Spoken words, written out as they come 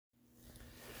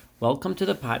Welcome to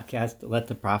the podcast, Let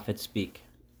the Prophet Speak.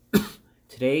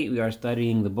 Today we are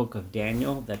studying the book of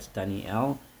Daniel, that's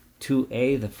Daniel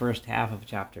 2a, the first half of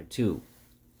chapter 2.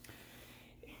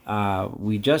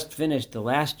 We just finished the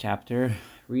last chapter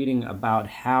reading about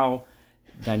how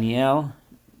Daniel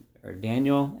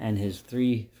and his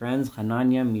three friends,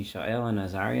 Hananiah, Mishael, and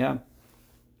Azariah,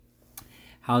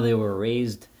 how they were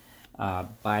raised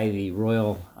by the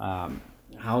royal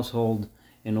household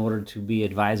in order to be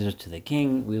advisors to the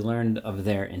king. We learned of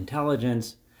their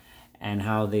intelligence and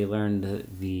how they learned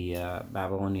the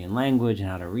Babylonian language and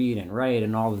how to read and write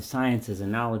and all the sciences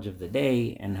and knowledge of the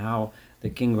day, and how the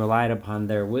king relied upon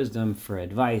their wisdom for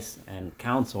advice and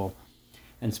counsel.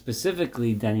 And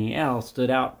specifically, Daniel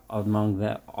stood out among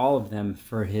all of them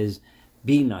for his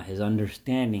bina, his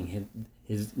understanding,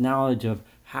 his knowledge of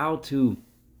how to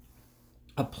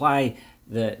apply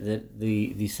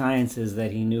the sciences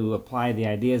that he knew, apply the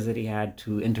ideas that he had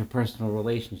to interpersonal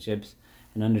relationships,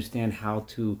 and understand how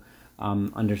to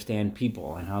understand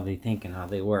people and how they think and how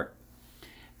they work.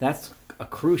 That's a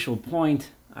crucial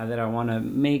point that I want to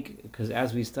make, because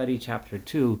as we study chapter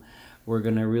 2, we're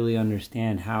going to really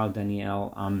understand how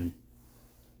Daniel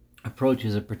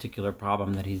approaches a particular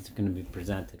problem that he's going to be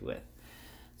presented with.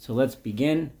 So let's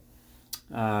begin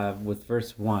with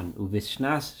verse 1.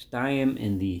 Uvishnas Shtayim,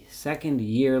 in the second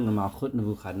year, L'malchut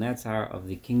Nebuchadnezzar, of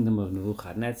the kingdom of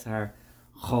Nebuchadnezzar,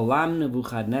 Cholam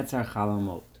Nebuchadnezzar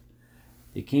Chalamot.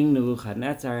 The king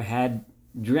Nebuchadnezzar had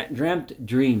dreamt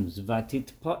dreams,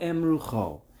 Vatitpoem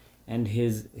Rucho, and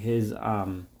his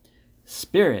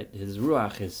spirit, his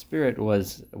ruach, his spirit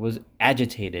was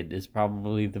agitated, is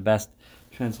probably the best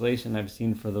translation I've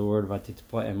seen for the word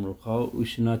Vatitpoem Rucho,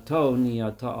 Ushnato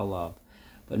Niyato Alav.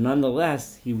 But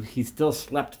nonetheless, he still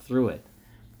slept through it.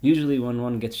 Usually when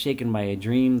one gets shaken by a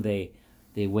dream, they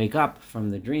wake up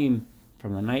from the dream,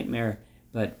 from the nightmare.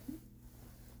 But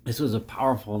this was a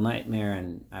powerful nightmare,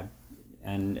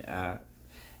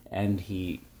 and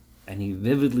he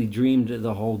vividly dreamed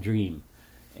the whole dream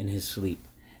in his sleep.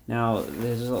 Now,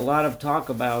 there's a lot of talk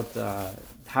about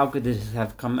how could this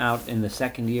have come out in the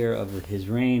second year of his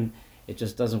reign. It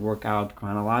just doesn't work out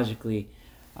chronologically.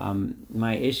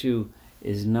 My issue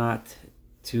is not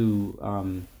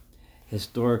to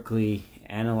historically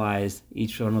analyze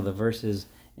each one of the verses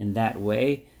in that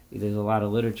way. There's a lot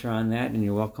of literature on that, and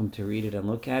you're welcome to read it and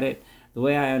look at it. The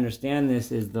way I understand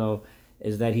this is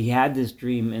that he had this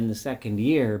dream in the second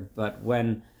year, but we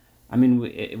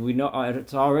know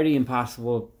it's already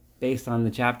impossible based on the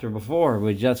chapter before.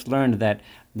 We just learned that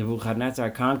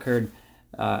Nebuchadnezzar conquered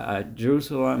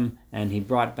Jerusalem, and he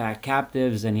brought back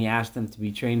captives, and he asked them to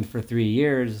be trained for 3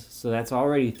 years. So that's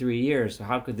already 3 years. So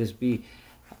how could this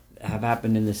have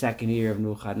happened in the second year of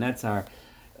Nebuchadnezzar?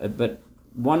 But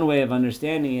one way of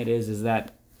understanding it is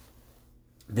that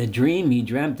the dream he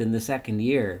dreamt in the second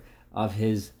year of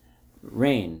his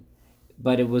reign,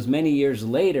 but it was many years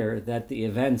later that the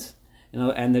events,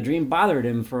 and the dream bothered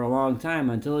him for a long time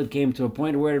until it came to a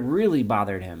point where it really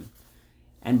bothered him.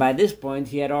 And by this point,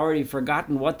 he had already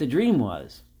forgotten what the dream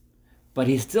was, but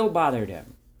he still bothered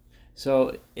him.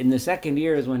 So in the second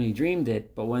year is when he dreamed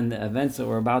it, but when the events that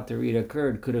we're about to read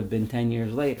occurred, could have been 10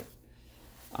 years later.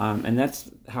 And that's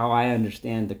how I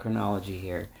understand the chronology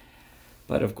here.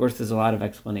 But of course, there's a lot of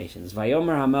explanations.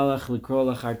 Vayomer HaMelech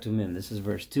likro lechartumim. This is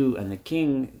verse 2. And the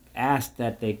king asked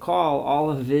that they call all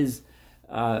of his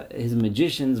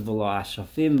magicians, v'lo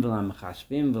ashafim, v'lo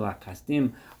mechashvim, v'lo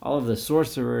kastim, all of the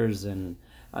sorcerers and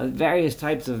various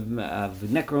types of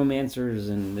necromancers,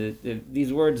 and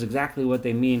these words exactly what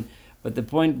they mean. But the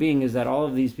point being is that all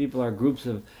of these people are groups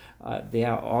of they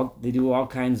do all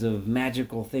kinds of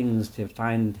magical things to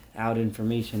find out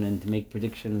information and to make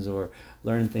predictions or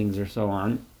learn things or so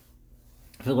on.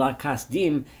 V'la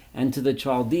kasdim, and to the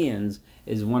Chaldeans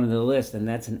is one of the list, and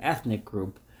that's an ethnic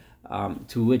group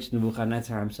to which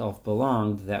Nebuchadnezzar himself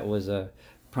belonged. That was a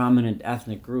prominent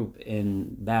ethnic group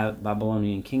in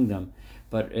Babylonian kingdom.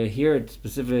 But here it's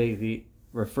specifically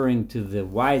referring to the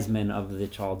wise men of the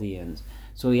Chaldeans.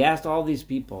 So he asked all these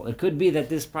people. It could be that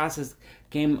this process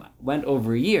went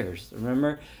over years.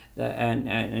 Remember,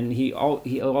 and he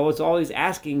was always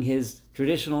asking his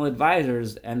traditional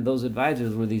advisors, and those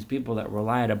advisors were these people that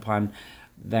relied upon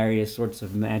various sorts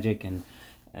of magic and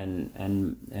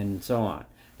so on.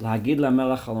 Lahagid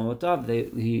lamelech chalamotav.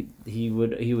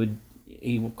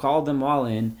 He would call them all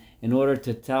in order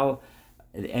to tell.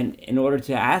 And in order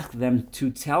to ask them to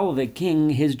tell the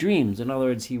king his dreams. In other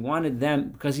words, he wanted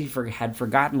them, because he had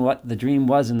forgotten what the dream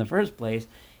was in the first place,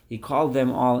 he called them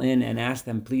all in and asked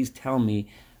them, please tell me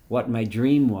what my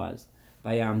dream was.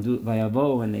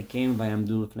 Vayavo, when they came,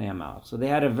 vayamdu l'fnei hamalach. So they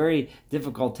had a very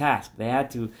difficult task. They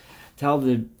had to tell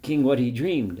the king what he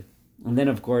dreamed, and then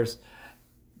of course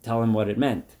tell him what it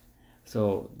meant.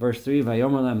 So verse 3,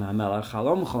 Vayomer lem hamelech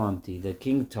chalom chalamti. The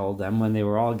king told them when they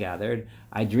were all gathered,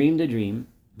 I dreamed a dream,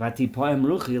 vatipoem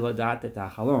ruchi ladat et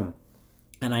hachalom,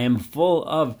 and I am full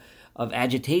of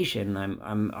agitation.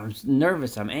 I'm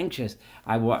nervous. I'm anxious.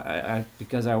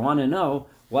 Because I want to know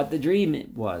what the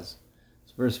dream was.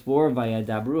 Verse 4,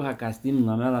 Vayadabru hakasdim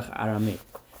lamelech aramit.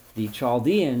 The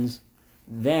Chaldeans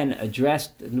then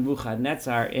addressed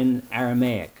Nebuchadnezzar in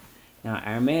Aramaic. Now,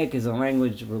 Aramaic is a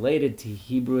language related to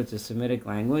Hebrew. It's a Semitic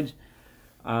language.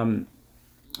 And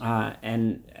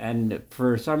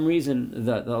for some reason,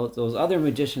 those other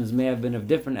magicians may have been of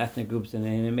different ethnic groups, and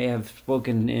they may have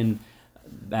spoken in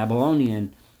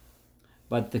Babylonian,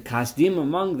 but the Kasdim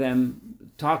among them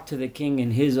talked to the king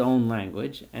in his own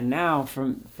language. And now,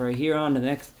 for here on the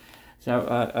next,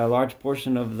 a large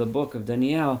portion of the book of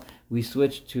Daniel, we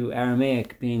switch to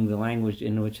Aramaic being the language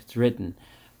in which it's written.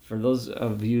 For those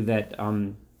of you that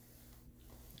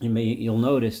you'll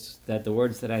notice that the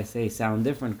words that I say sound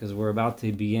different because we're about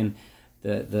to begin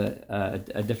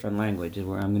a different language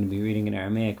where I'm going to be reading in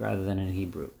Aramaic rather than in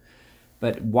Hebrew.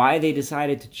 But why they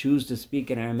decided to choose to speak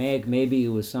in Aramaic, maybe it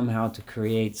was somehow to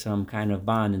create some kind of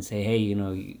bond and say, hey,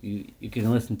 you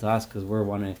can listen to us because we're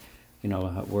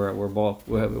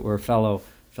we're fellow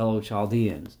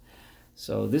Chaldeans.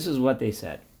 So this is what they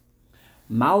said: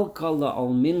 Malka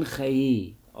la'olmin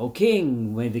chayi, O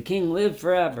king, may the king live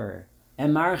forever.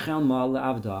 Emar chelma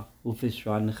la'avda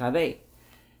ufishran nechaveh.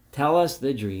 Tell us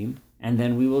the dream, and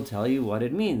then we will tell you what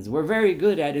it means. We're very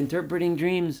good at interpreting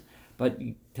dreams, but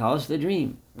tell us the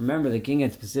dream. Remember, the king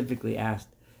had specifically asked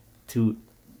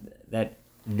that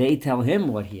they tell him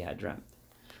what he had dreamt.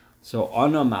 So,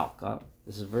 Ana Malka,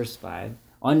 this is verse 5,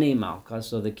 Ane Malka,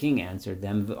 so the king answered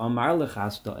them, Amar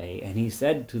lechastoe, and he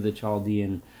said to the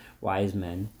Chaldean wise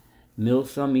men,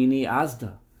 Milsamini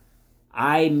Azda,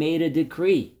 I made a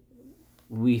decree.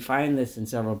 We find this in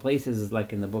several places,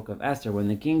 like in the book of Esther. When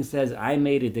the king says, I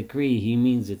made a decree, he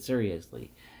means it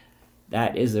seriously.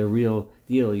 That is a real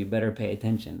deal. You better pay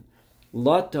attention.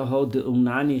 That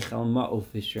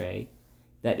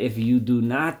if you do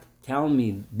not tell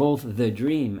me both the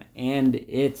dream and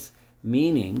its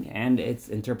meaning and its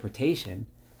interpretation,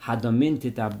 I'm going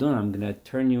to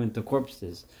turn you into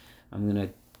corpses. I'm going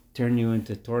to turn you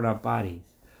into torn up bodies.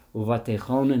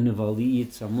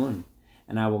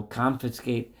 And I will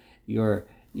confiscate your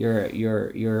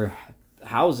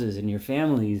houses and your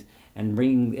families and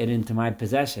bring it into my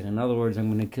possession. In other words, I'm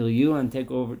going to kill you and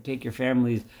take your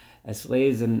families as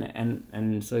slaves,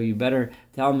 and so you better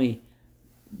tell me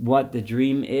what the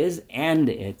dream is and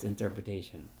its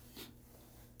interpretation.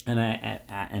 And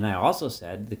I also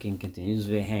said, the king continues,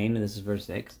 Vehain, this is verse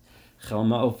 6,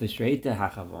 Chelma ofishreta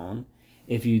hachavon,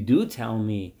 if you do tell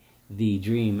me the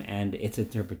dream and its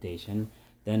interpretation,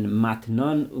 then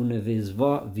matnon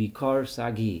unevizva vikar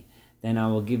sagi, then I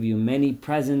will give you many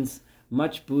presents,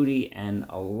 much booty, and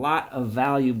a lot of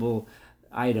valuable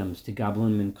items to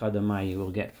gablun min kadamai you will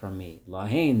get from me.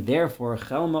 Lahain, therefore,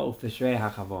 chelma ufishrei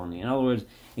hachavoni. In other words,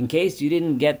 in case you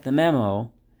didn't get the memo,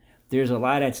 there's a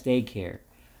lot at stake here.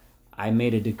 I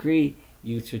made a decree,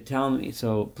 you should tell me,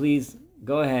 so please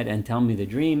go ahead and tell me the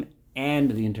dream and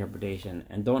the interpretation,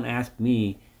 and don't ask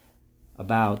me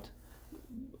about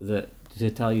to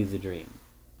tell you the dream.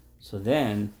 So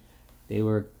then,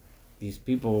 these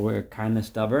people were kind of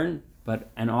stubborn,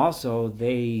 and also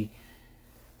they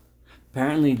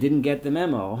apparently didn't get the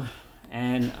memo,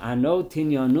 and ano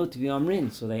tinyanut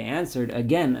v'amrin, so they answered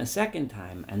again a second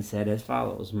time and said as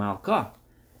follows: Malka,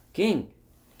 king,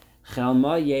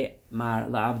 chelma yemar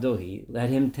la'avdohi, let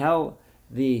him tell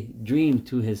the dream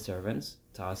to his servants,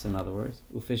 to us in other words,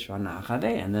 ufishran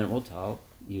na'achaveh, and then we'll tell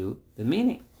you the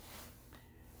meaning.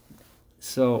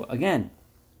 So again,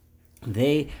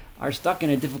 they are stuck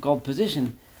in a difficult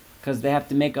position because they have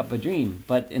to make up a dream,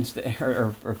 but instead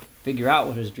or figure out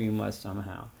what his dream was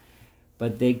somehow.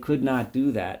 But they could not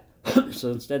do that, so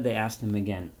instead they asked him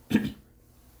again.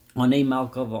 Onei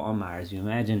Malka v'Omar, as you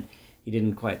imagine, he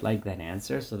didn't quite like that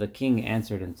answer, so the king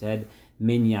answered and said,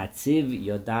 Min yatziv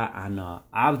yoda ana.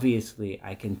 Obviously,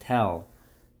 I can tell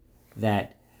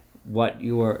that what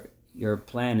your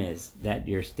plan is, that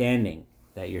you're standing,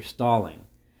 that you're stalling.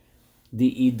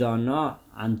 The idana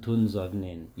antun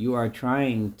zovnin. You are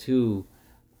trying to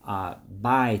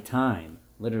buy time.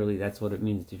 Literally, that's what it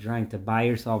means. You're trying to buy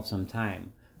yourself some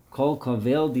time. Kol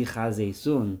kovel di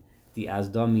chazesun di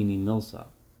azdomini milsa.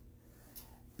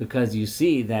 Because you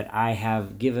see that I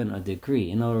have given a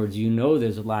decree. In other words, you know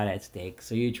there's a lot at stake.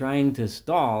 So you're trying to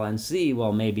stall and see,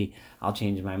 well, maybe I'll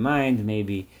change my mind.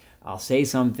 Maybe I'll say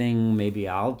something, maybe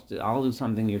I'll do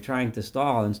something. You're trying to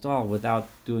install without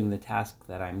doing the task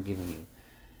that I'm giving you.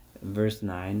 Verse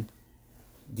 9.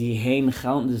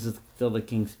 This is still the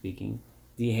king speaking.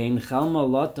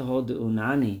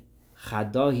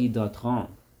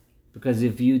 Because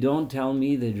if you don't tell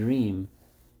me the dream,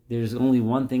 there's only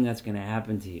one thing that's going to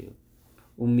happen to you.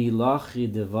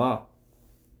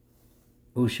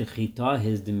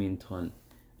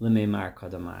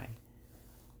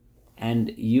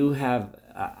 And you have,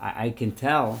 I can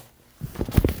tell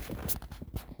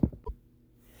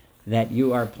that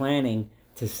you are planning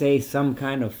to say some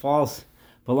kind of false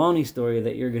baloney story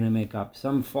that you're going to make up,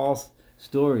 some false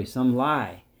story, some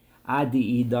lie.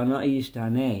 Adi idana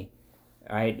ishtane,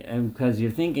 right? And because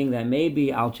you're thinking that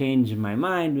maybe I'll change my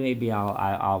mind, maybe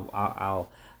I'll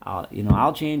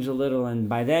change a little, and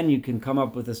by then you can come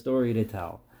up with a story to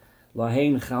tell.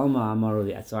 Lahain chalma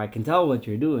amaru. So I can tell what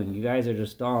you're doing. You guys are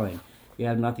just stalling. You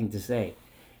have nothing to say.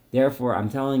 Therefore, I'm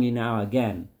telling you now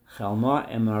again. Chalma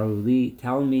emaruli.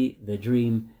 Tell me the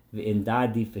dream.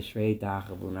 V'indadi fishrei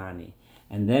ta'achavunani.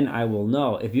 And then I will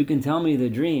know. If you can tell me the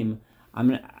dream,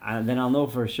 then I'll know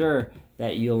for sure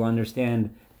that you'll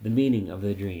understand the meaning of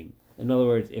the dream. In other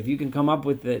words, if you can come up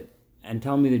with it and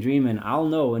tell me the dream, and I'll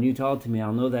know when you tell it to me,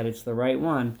 I'll know that it's the right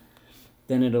one.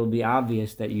 Then it'll be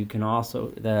obvious that you're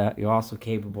also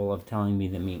capable of telling me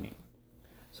the meaning.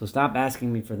 So stop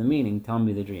asking me for the meaning. Tell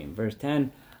me the dream. Verse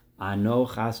 10. Ano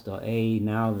chasto'ei.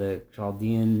 Now the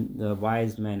Chaldean, the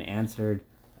wise men answered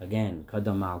again,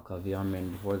 Kadam Malka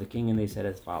v'Amrin, before the king, and they said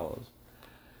as follows: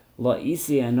 La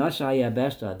isi anasha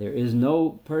yabeshta. There is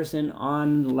no person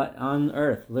on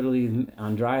earth, literally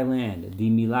on dry land,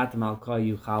 di milat malka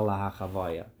yuchal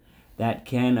lahachavaya, that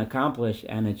can accomplish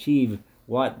and achieve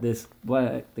what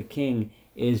the king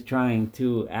is trying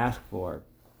to ask for.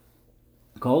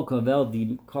 Kol kavel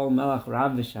di kol melach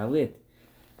rav v'shalit.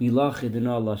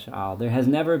 There has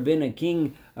never been a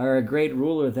king or a great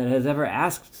ruler that has ever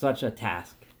asked such a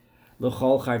task. To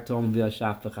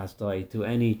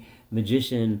any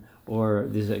magician, or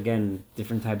there's again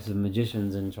different types of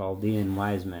magicians and Chaldean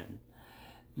wise men.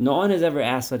 No one has ever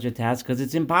asked such a task because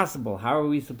it's impossible. How are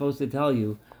we supposed to tell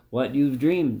you what you've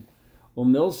dreamed? The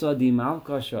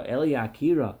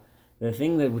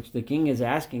thing that which the king is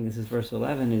asking, this is verse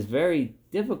 11, is very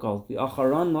difficult.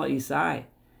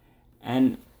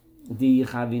 And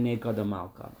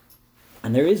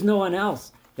and there is no one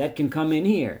else that can come in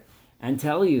here and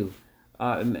tell you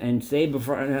and say in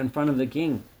front of the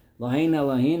king, Only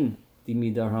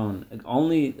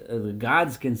the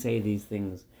gods can say these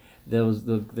things. Those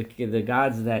the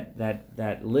gods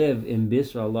that live in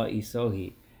Bisra La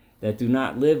Isohi, that do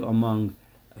not live among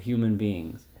human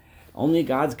beings. Only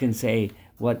gods can say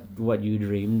what you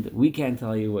dreamed. We can't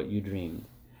tell you what you dreamed.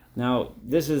 Now,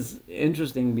 this is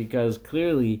interesting because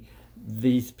clearly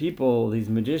these people, these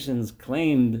magicians,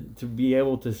 claimed to be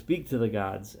able to speak to the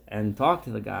gods and talk to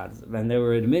the gods, and they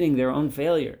were admitting their own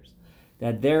failures,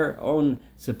 that their own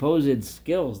supposed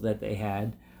skills that they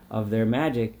had of their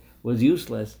magic was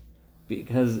useless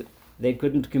because they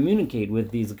couldn't communicate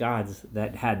with these gods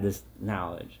that had this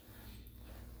knowledge.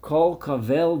 Kol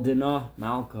kavel dina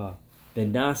malka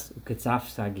benas ukatzaf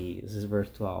sagi. This is verse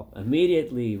 12.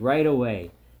 Immediately, right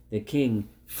away, the king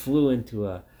flew into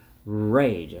a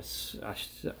rage, a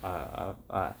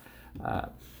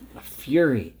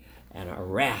fury, and a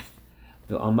wrath.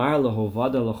 He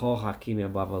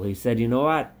said, you know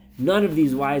what? None of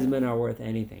these wise men are worth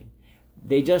anything.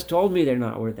 They just told me they're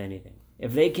not worth anything.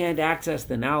 If they can't access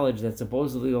the knowledge that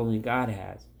supposedly only God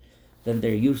has, then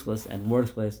they're useless and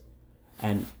worthless,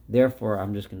 and therefore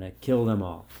I'm just going to kill them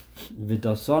all.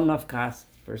 Verse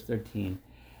 13.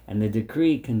 And the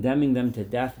decree condemning them to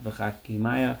death,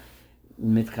 v'chakimaya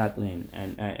mitchatlin,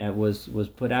 and was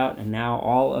put out, and now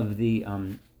all of the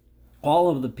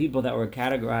people that were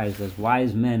categorized as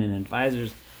wise men and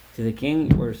advisors to the king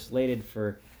were slated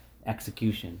for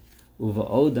execution.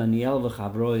 Uva'o Daniel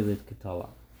v'chavroi litkatola,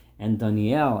 and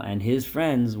Daniel and his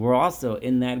friends were also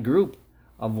in that group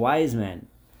of wise men.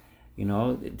 You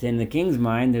know, in the king's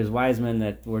mind, there's wise men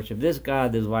that worship this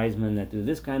god, there's wise men that do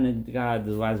this kind of god,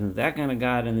 there's wise men that that kind of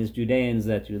god, and there's Judeans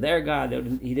that do their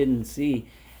god. He didn't see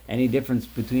any difference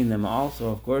between them all. So,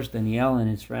 of course, Daniel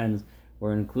and his friends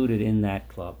were included in that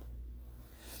club.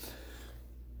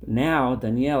 Now,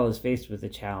 Daniel is faced with a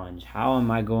challenge. How am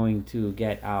I going to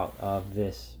get out of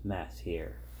this mess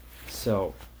here?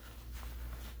 So,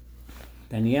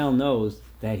 Daniel knows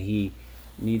that he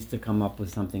needs to come up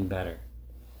with something better.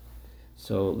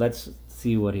 So let's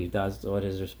see what he does, what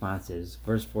his response is.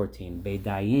 Verse 14.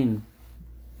 Beidayin,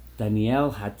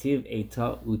 Daniel hativ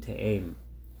eta uteim.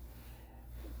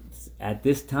 At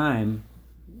this time,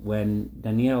 when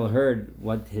Daniel heard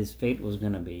what his fate was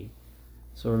going to be.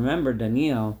 So remember,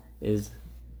 Daniel is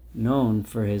known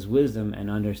for his wisdom and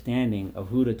understanding of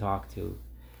who to talk to.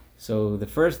 So the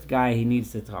first guy he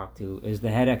needs to talk to is the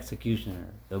head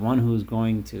executioner, the one who's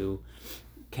going to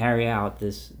carry out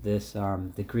this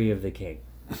decree of the king.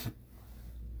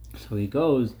 So he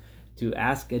goes to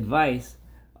ask advice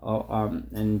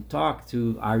and talk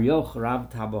to Arioch Rav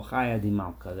Tabochaya di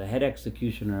Malka, the head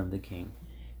executioner of the king,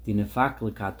 who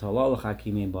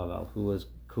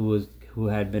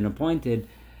had been appointed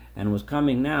and was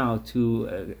coming now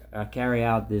to carry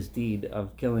out this deed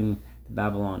of killing the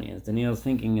Babylonians. Daniel's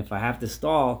thinking, if I have to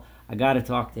stall, I got to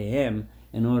talk to him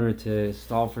in order to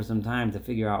stall for some time to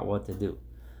figure out what to do.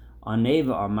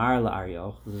 Aneva Amar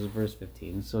Arioch, this is verse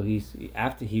 15. So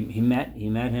after he met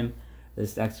him,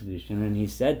 this executioner, and he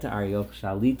said to Arioch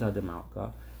Shalita de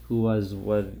Malka, who was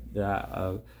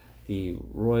the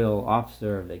royal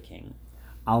officer of the king,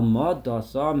 Almod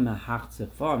dasa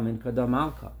mehachzefa min kadam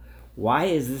Malka. Why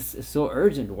is this so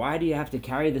urgent? Why do you have to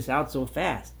carry this out so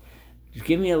fast? Just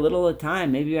give me a little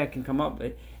time. Maybe I can come up.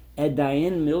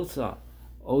 Edayin milsa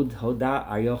od hoda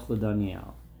Arioch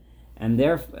Daniel. And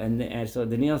so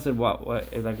Daniel said, "What?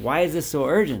 Like, why is this so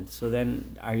urgent?" So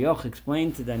then Arioch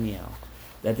explained to Daniel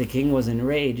that the king was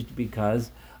enraged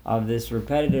because of this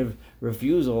repetitive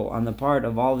refusal on the part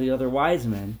of all the other wise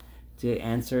men to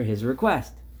answer his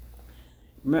request.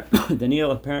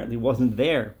 Daniel apparently wasn't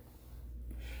there.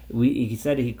 He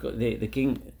said the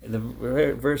king. The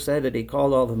verse said that he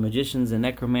called all the magicians and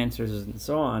necromancers and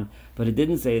so on, but it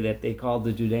didn't say that they called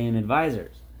the Judean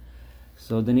advisors.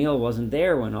 So Daniel wasn't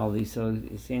there when all these. So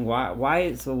he's saying,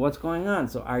 why? So what's going on?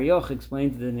 So Arioch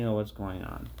explained to Daniel what's going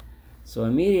on. So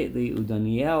immediately,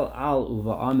 Daniel al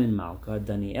uva amin malka.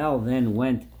 Daniel then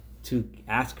went to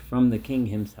ask from the king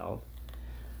himself.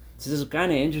 This is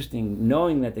kind of interesting,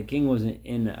 knowing that the king was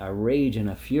in a rage and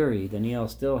a fury. Daniel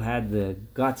still had the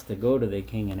guts to go to the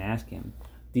king and ask him,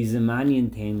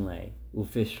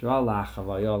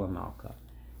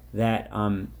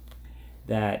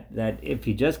 that if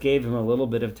he just gave him a little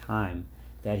bit of time,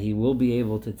 that he will be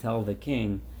able to tell the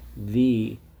king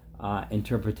the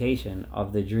interpretation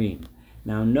of the dream.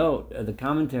 Now note, the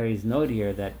commentaries note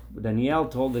here that Daniel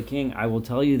told the king, I will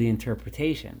tell you the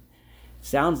interpretation.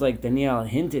 Sounds like Daniel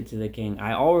hinted to the king,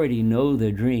 I already know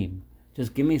the dream.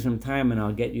 Just give me some time and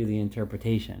I'll get you the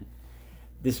interpretation.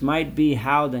 This might be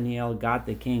how Daniel got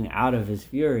the king out of his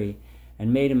fury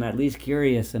and made him at least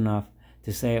curious enough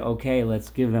to say, okay, let's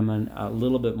give him a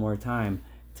little bit more time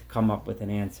to come up with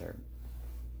an answer.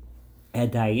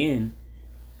 At that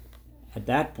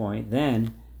point,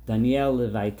 then, Daniel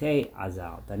levaite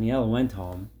azal. Daniel went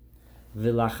home.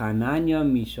 V'lachananya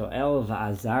Mishael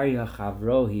va'Azariah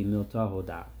chavrohi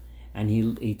miltahoda. And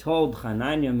he told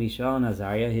Hananiah, Mishael, and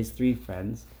Azariah, his three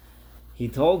friends, he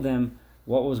told them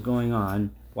what was going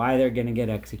on, why they're going to get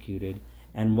executed,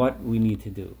 and what we need to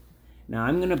do. Now,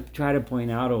 I'm going to try to point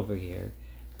out over here,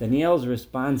 Daniel's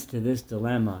response to this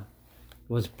dilemma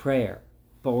was prayer.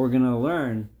 But we're going to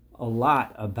learn a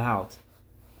lot about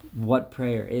what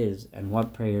prayer is and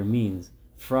what prayer means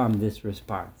from this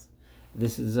response.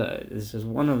 This is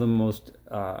one of the most,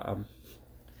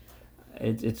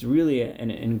 it's really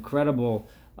an incredible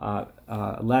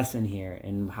lesson here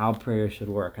in how prayer should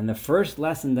work. And the first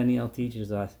lesson Daniel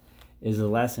teaches us is the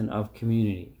lesson of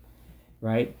community,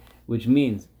 right? Which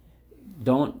means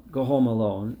don't go home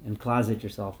alone and closet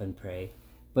yourself and pray,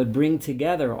 but bring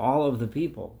together all of the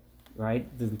people, right?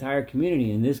 The entire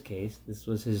community. In this case, this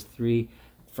was his three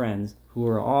friends who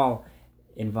were all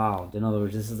involved. In other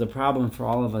words, this is a problem for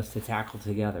all of us to tackle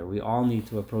together. We all need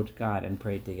to approach God and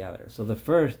pray together. So the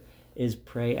first is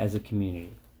pray as a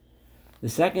community. The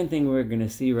second thing we're going to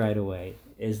see right away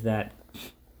is that,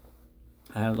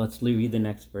 let's read the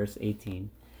next verse, 18.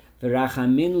 We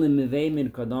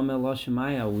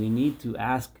need to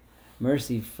ask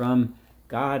mercy from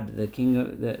God, the King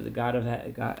of the God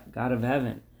of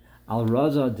heaven. Al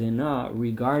Raza Dina,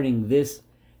 regarding this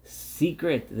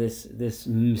secret, this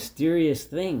mysterious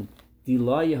thing,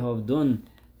 Dila Yehovdun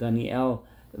Daniel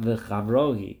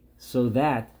v'chavrohi, so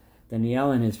that Daniel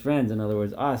and his friends, in other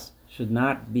words us, should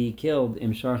not be killed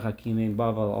imshar hakimei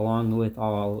Bavel, along with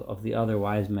all of the other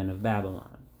wise men of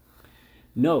Babylon.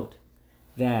 Note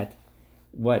that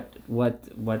what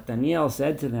Daniel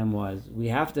said to them was, we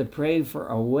have to pray for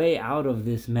a way out of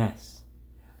this mess.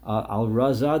 Al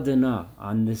Razadana,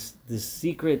 on this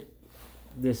secret,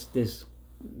 this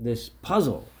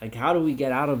puzzle. Like, how do we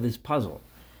get out of this puzzle?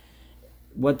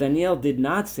 What Daniel did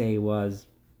not say was,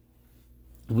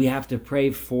 we have to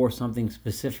pray for something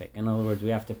specific. In other words, we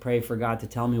have to pray for God to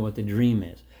tell me what the dream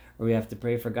is, or we have to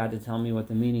pray for God to tell me what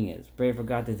the meaning is, pray for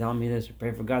God to tell me this, or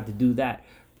pray for God to do that,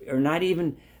 or not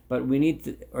even, but we need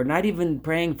to, or not even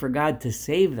praying for God to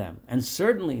save them, and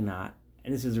certainly not,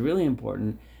 and this is really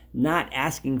important, not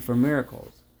asking for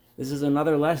miracles. This is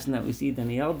another lesson that we see.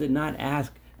 Daniel did not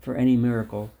ask for any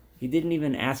miracle. He didn't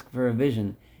even ask for a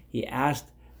vision. He asked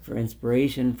for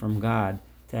inspiration from God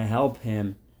to help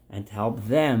him and to help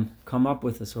them come up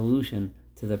with a solution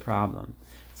to the problem.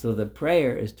 So the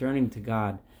prayer is turning to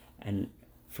God and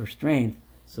for strength,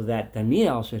 so that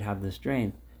Daniel should have the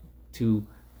strength to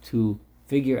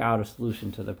figure out a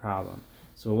solution to the problem.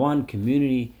 So one,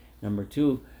 community. Number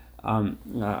two,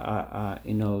 not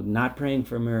praying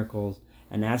for miracles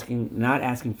and not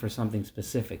asking for something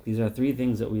specific. These are three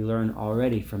things that we learn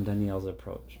already from Daniel's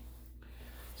approach.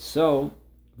 So,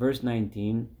 verse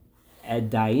 19,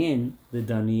 Edayin the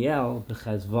Daniel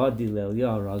b'chazva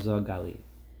dilelya raza gali.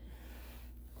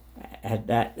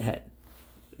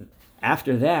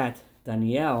 After that,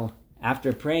 Daniel,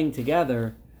 after praying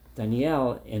together,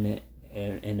 Daniel in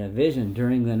a vision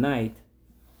during the night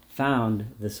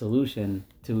found the solution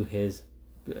to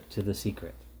the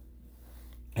secret.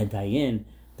 Edayin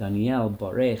Daniel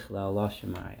borech la'Allah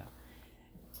Shemaya.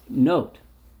 Note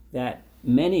that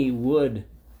many would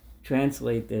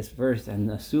translate this verse and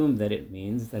assume that it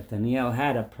means that Daniel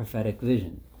had a prophetic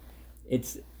vision.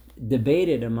 It's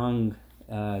debated among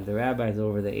the rabbis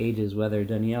over the ages whether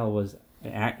Daniel was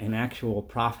an actual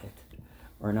prophet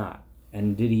or not,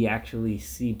 and did he actually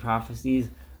see prophecies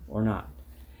or not.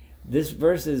 This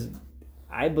verse is,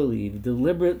 I believe,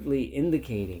 deliberately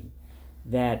indicating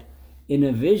that in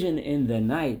a vision in the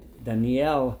night,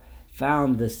 Daniel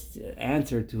found this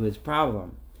answer to his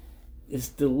problem. This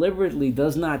deliberately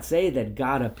does not say that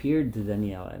God appeared to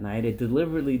Daniel at night. It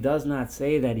deliberately does not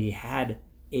say that he had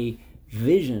a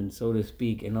vision, so to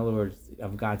speak, in other words,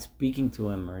 of God speaking to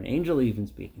him, or an angel even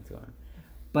speaking to him.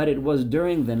 But it was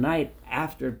during the night,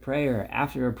 after prayer,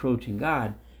 after approaching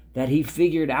God, that he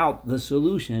figured out the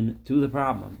solution to the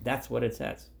problem. That's what it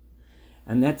says.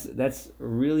 And that's a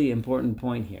really important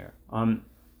point here. And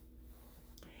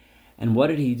what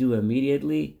did he do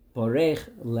immediately? Borech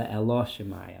le'Eloh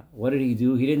Shemaya. What did he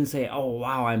do? He didn't say, oh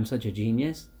wow, I'm such a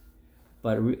genius.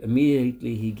 But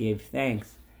immediately he gave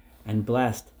thanks and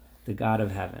blessed the God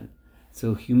of heaven.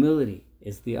 So humility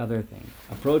is the other thing.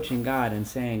 Approaching God and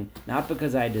saying, not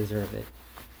because I deserve it,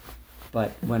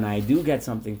 but when I do get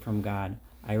something from God,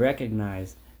 I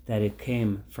recognize that it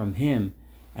came from Him.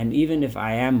 And even if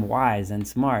I am wise and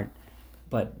smart,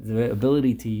 but the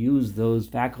ability to use those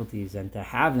faculties and to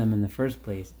have them in the first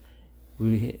place,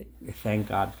 we thank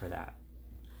God for that.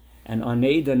 And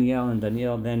Anei Daniel, and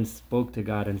Daniel then spoke to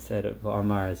God and said,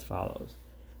 Amar as follows: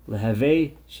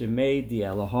 Lehave Shemei di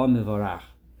Eloha Mivarach.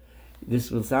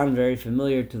 This will sound very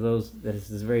familiar to those, that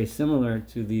this is very similar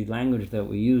to the language that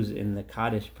we use in the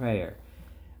Kaddish prayer.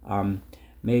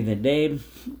 May the name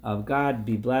of God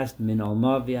be blessed min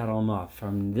alma v'ad alma,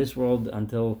 from this world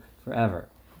until forever.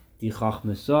 Di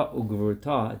chachmasa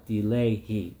u'gvurta di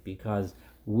lehi, because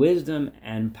wisdom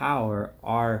and power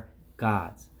are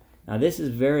God's. Now this is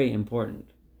very important,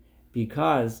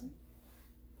 because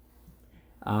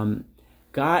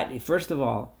God, first of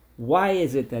all, why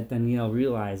is it that Daniel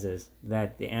realizes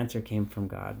that the answer came from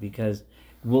God? Because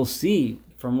we'll see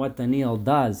from what Daniel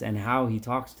does and how he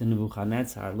talks to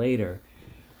Nebuchadnezzar later,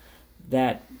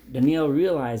 that Daniel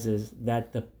realizes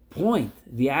that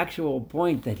the actual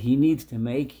point that he needs to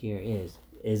make here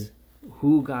is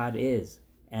who God is,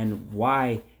 and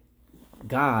why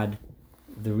God,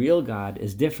 the real God,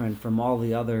 is different from all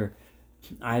the other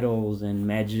idols and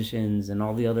magicians and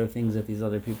all the other things that these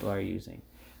other people are using.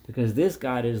 Because this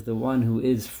God is the one who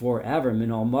is forever,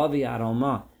 min alma v'ad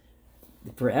alma,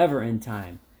 forever in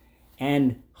time.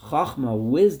 And chachma,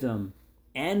 wisdom,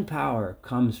 and power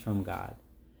comes from God.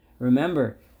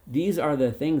 Remember, these are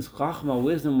the things, chachma,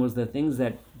 wisdom, was the things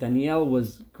that Daniel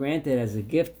was granted as a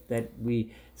gift, that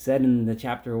we said in the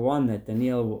chapter 1 that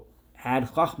Daniel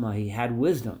had chachma, he had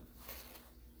wisdom.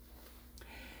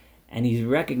 And he's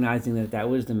recognizing that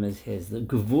wisdom is his. The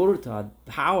gevurta,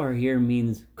 power here,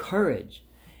 means courage.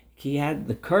 He had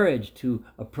the courage to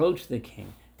approach the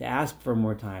king, to ask for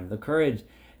more time, the courage,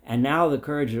 and now the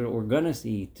courage that we're going to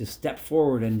see to step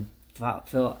forward and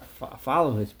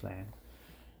follow his plan.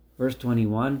 Verse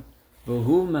 21,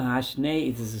 V'hu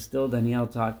mahashnei, this is still Daniel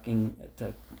talking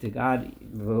to God,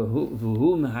 V'hu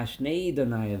mahashnei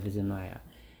donaya v'zinaya.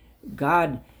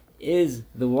 God is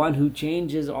the one who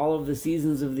changes all of the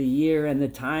seasons of the year and the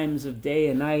times of day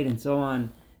and night and so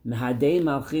on. Mehadei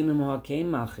malchim u'mehakei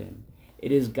malchim.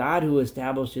 It is God who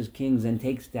establishes kings and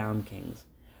takes down kings.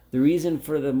 The reason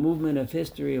for the movement of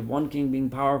history of one king being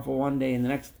powerful one day and the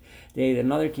next day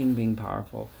another king being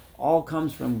powerful, all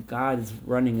comes from God's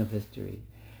running of history.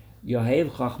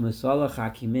 Yohev Chachmasalach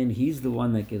Hakimin, he's the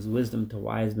one that gives wisdom to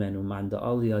wise men, Umanda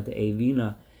Aliyah to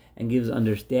Evina, and gives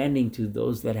understanding to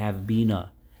those that have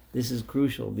Bina. This is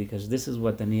crucial because this is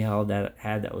what Daniel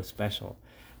had that was special.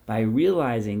 By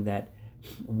realizing that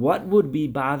what would be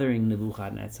bothering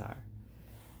Nebuchadnezzar?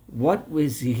 What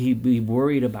was he be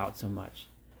worried about so much?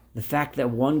 The fact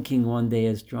that one king one day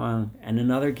is strong and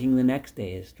another king the next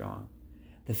day is strong.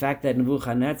 The fact that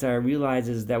Nebuchadnezzar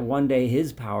realizes that one day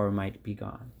his power might be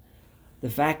gone. The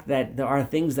fact that there are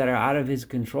things that are out of his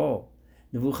control.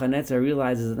 Nebuchadnezzar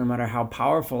realizes that no matter how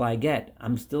powerful I get,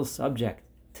 I'm still subject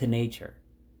to nature.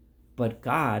 But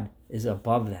God is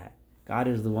above that. God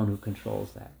is the one who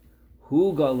controls that.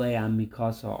 Hu golea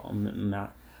mikasa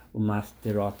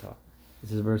umastirata.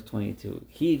 This is verse 22.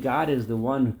 God is the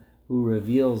one who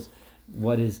reveals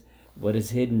what is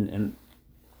hidden, and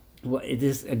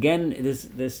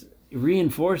this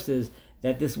reinforces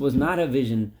that this was not a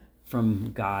vision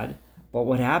from God. But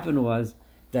what happened was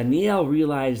Daniel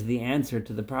realized the answer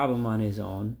to the problem on his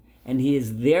own, and he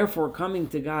is therefore coming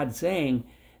to God saying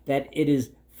that it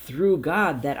is through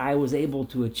God that I was able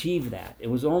to achieve that. It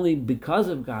was only because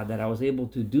of God that I was able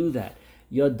to do that.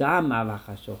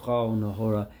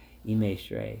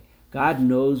 God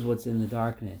knows what's in the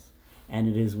darkness, and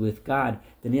it is with God.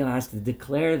 Daniel has to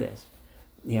declare this.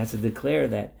 He has to declare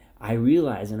that I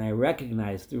realize and I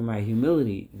recognize through my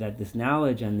humility that this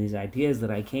knowledge and these ideas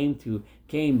that I came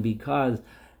because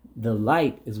the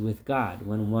light is with God.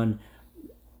 When one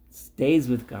stays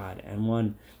with God and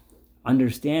one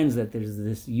understands that there's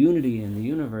this unity in the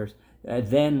universe,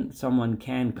 then someone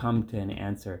can come to an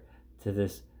answer to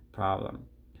this problem,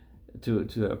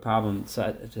 to a problem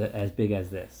as big as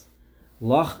this.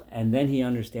 Loch, and then he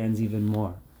understands even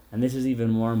more. And this is even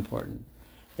more important.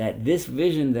 That this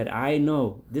vision that I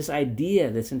know, this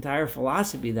idea, this entire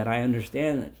philosophy that I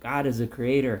understand that God is a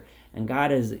creator and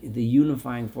God is the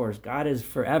unifying force, God is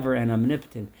forever and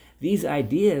omnipotent. These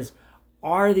ideas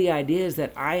are the ideas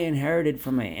that I inherited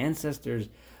from my ancestors,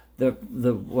 that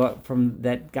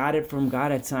got it from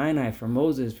God at Sinai, from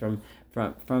Moses, from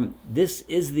this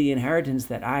is the inheritance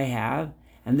that I have,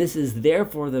 and this is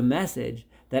therefore the message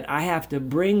that I have to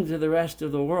bring to the rest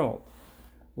of the world.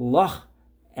 Lach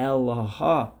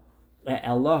Allah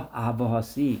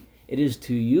Ahavahasi. It is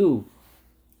to you,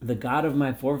 the God of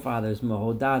my forefathers,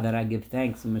 Mahodah, that I give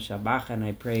thanks, Meshabach, and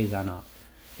I praise Ana,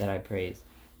 that I praise.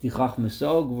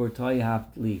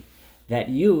 That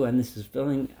you, and this is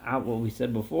filling out what we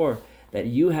said before, that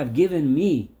you have given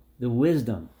me the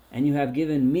wisdom, and you have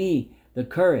given me the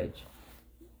courage.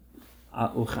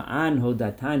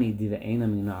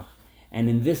 And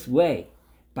in this way,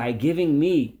 by giving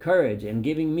me courage and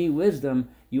giving me wisdom,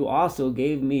 you also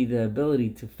gave me the ability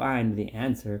to find the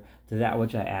answer to that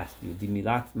which I asked you.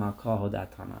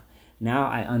 Now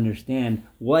I understand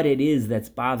what it is that's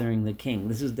bothering the king.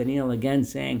 This is Daniel again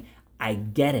saying, I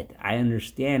get it. I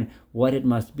understand what it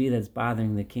must be that's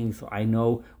bothering the king, so I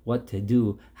know what to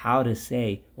do, how to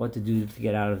say, what to do to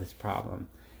get out of this problem.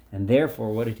 And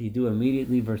therefore, what did he do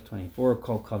immediately? Verse 24,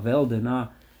 Kol kavel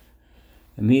dana.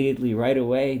 Immediately, right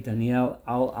away, Daniel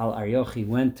al-Aryoch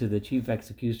went to the chief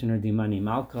executioner, Dimani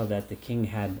Malka, that the king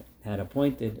had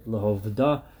appointed,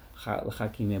 Lehovda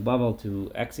Chakime Babel,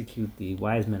 to execute the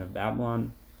wise men of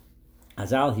Babylon.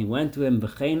 Azal, he went to him,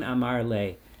 V'chein Amar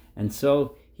Le, and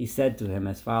so he said to him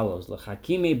as follows,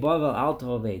 L'chakime Babel al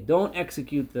tove, don't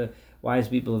execute the wise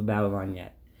people of Babylon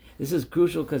yet. This is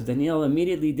crucial because Daniel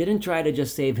immediately didn't try to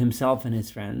just save himself and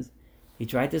his friends. He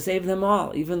tried to save them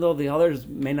all, even though the others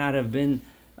may not have been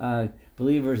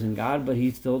believers in God, but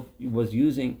he still was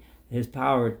using his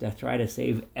power to try to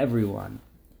save everyone.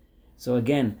 So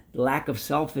again, the lack of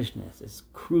selfishness is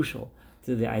crucial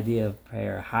to the idea of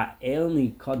prayer.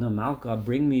 Ha'elni kodam malka,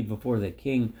 bring me before the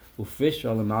king,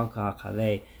 ufishra l'malka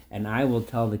ha'chaveh, and I will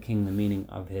tell the king the meaning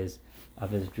of his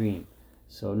dream.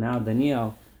 So now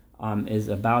Daniel is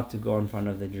about to go in front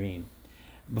of the dream.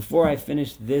 Before I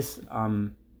finish this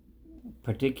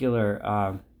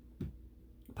particular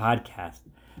podcast,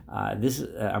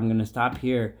 I'm going to stop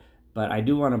here, but I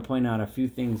do want to point out a few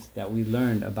things that we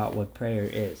learned about what prayer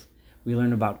is. We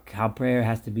learned about how prayer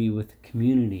has to be with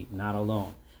community, not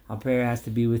alone. How prayer has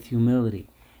to be with humility.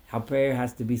 How prayer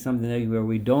has to be something where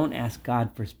we don't ask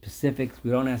God for specifics. We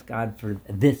don't ask God for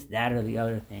this, that, or the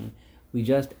other thing. We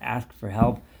just ask for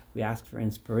help. We ask for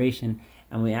inspiration,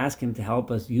 and we ask Him to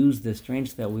help us use the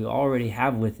strengths that we already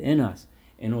have within us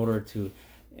in order to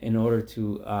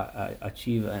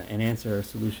achieve an answer or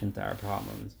solution to our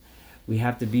problems. We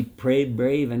have to be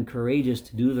brave and courageous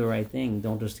to do the right thing.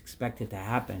 Don't just expect it to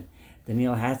happen.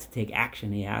 Daniel has to take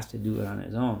action. He has to do it on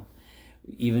his own.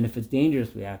 Even if it's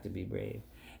dangerous, we have to be brave.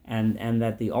 And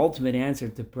that the ultimate answer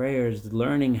to prayer is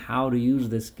learning how to use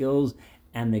the skills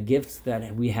and the gifts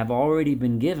that we have already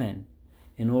been given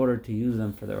in order to use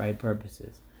them for the right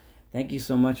purposes. Thank you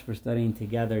so much for studying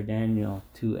together Daniel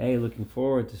 2a. Looking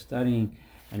forward to studying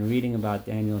and reading about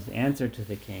Daniel's answer to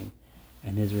the king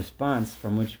and his response,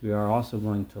 from which we are also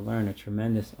going to learn a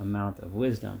tremendous amount of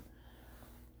wisdom.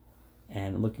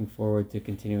 And looking forward to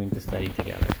continuing to study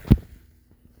together.